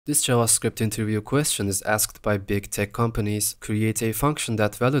This JavaScript interview question is asked by big tech companies. Create a function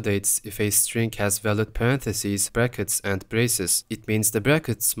that validates if a string has valid parentheses, brackets, and braces. It means the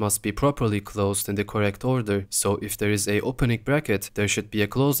brackets must be properly closed in the correct order. So if there is a opening bracket, there should be a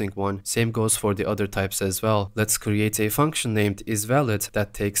closing one. Same goes for the other types as well. Let's create a function named isValid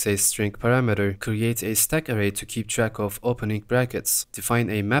that takes a string parameter. Create a stack array to keep track of opening brackets.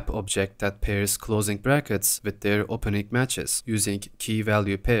 Define a map object that pairs closing brackets with their opening matches using key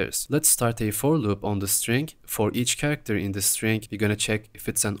value pairs. Let's start a for loop on the string. For each character in the string, we're gonna check if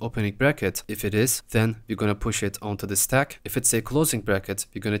it's an opening bracket. If it is, then we're gonna push it onto the stack. If it's a closing bracket,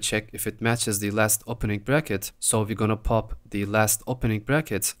 we're gonna check if it matches the last opening bracket. So we're gonna pop the last opening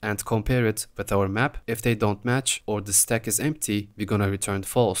bracket and compare it with our map. If they don't match or the stack is empty, we're gonna return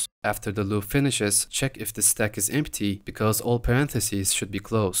false. After the loop finishes, check if the stack is empty because all parentheses should be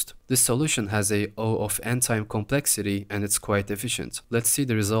closed. This solution has a O of n time complexity and it's quite efficient. Let's see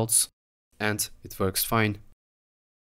the results. And it works fine.